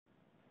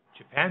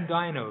Japan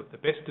Dyno, the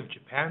best of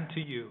Japan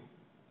to you.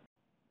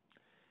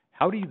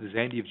 Howdy, this is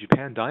Andy of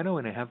Japan Dyno,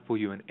 and I have for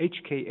you an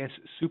HKS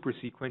super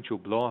sequential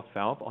blow-off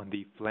valve on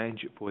the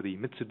flange for the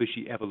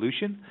Mitsubishi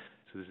Evolution.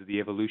 So this is the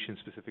Evolution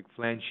specific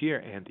flange here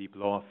and the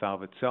blow-off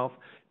valve itself.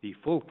 The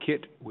full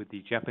kit with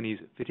the Japanese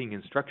fitting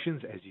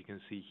instructions, as you can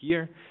see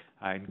here,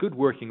 in good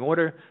working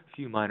order. A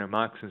few minor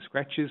marks and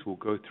scratches. We'll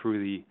go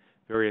through the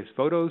various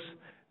photos.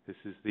 This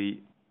is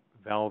the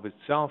valve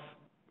itself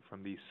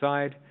from the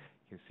side.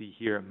 You can see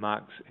here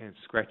marks and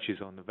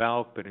scratches on the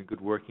valve, but in good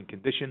working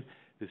condition.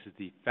 This is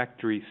the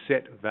factory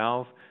set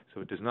valve,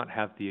 so it does not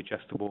have the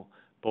adjustable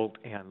bolt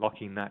and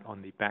locking nut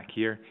on the back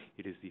here.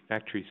 It is the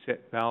factory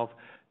set valve.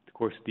 Of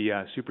course,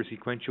 the super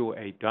sequential,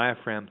 a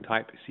diaphragm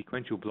type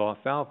sequential blow-off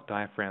valve.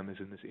 Diaphragm is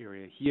in this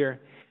area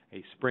here.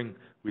 A spring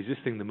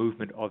resisting the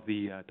movement of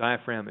the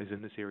diaphragm is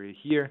in this area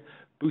here.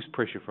 Boost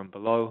pressure from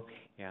below,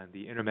 and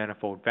the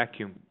intermanifold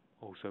vacuum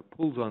also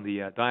pulls on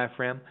the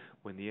diaphragm.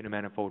 When the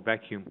intermanifold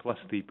vacuum plus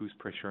the boost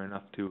pressure are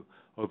enough to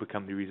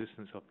overcome the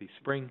resistance of the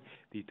spring,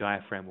 the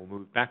diaphragm will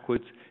move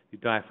backwards. The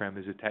diaphragm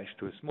is attached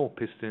to a small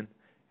piston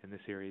in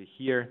this area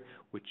here,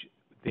 which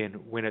then,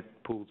 when it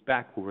pulls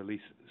back, will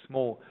release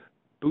small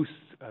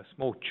boosts,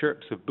 small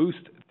chirps of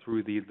boost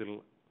through the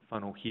little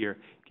funnel here,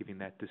 giving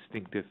that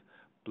distinctive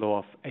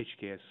blow-off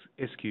HKS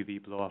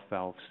SQV blow-off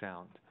valve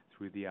sound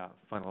through the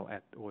funnel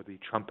or the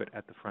trumpet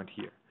at the front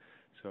here.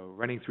 So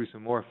running through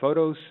some more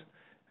photos,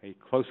 a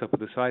close-up of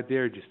the side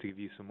there, just to give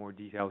you some more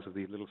details of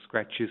the little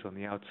scratches on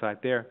the outside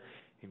there.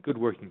 In good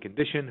working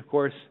condition, of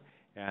course,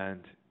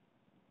 and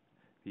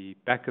the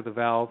back of the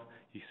valve,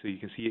 so you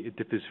can see it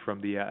differs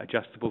from the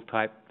adjustable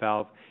type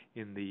valve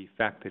in the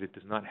fact that it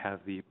does not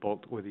have the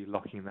bolt or the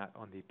locking nut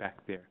on the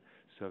back there.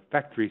 So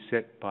factory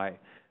set by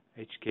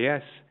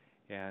HKS,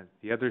 and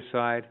the other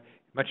side,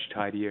 much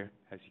tidier,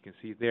 as you can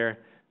see there,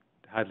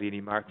 hardly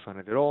any marks on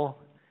it at all,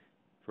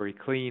 very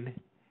clean,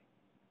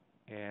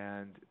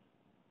 and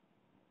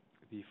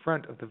the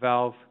front of the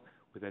valve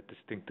with that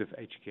distinctive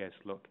HKS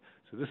look.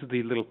 So this is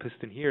the little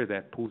piston here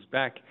that pulls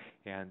back,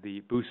 and the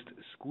boost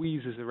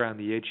squeezes around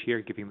the edge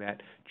here, giving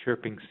that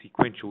chirping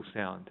sequential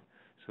sound.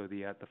 So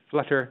the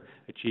flutter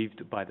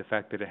achieved by the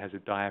fact that it has a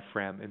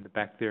diaphragm in the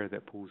back there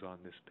that pulls on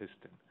this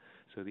piston.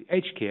 So the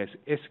HKS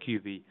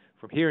SQV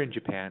from here in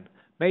Japan,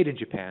 made in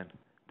Japan.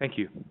 Thank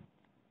you.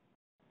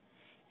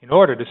 In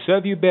order to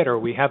serve you better,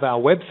 we have our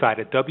website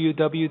at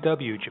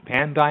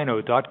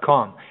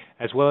www.japandyno.com,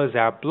 as well as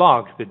our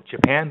blog, the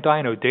Japan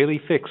Dyno Daily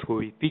Fix, where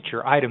we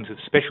feature items of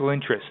special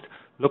interest.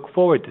 Look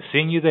forward to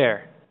seeing you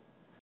there.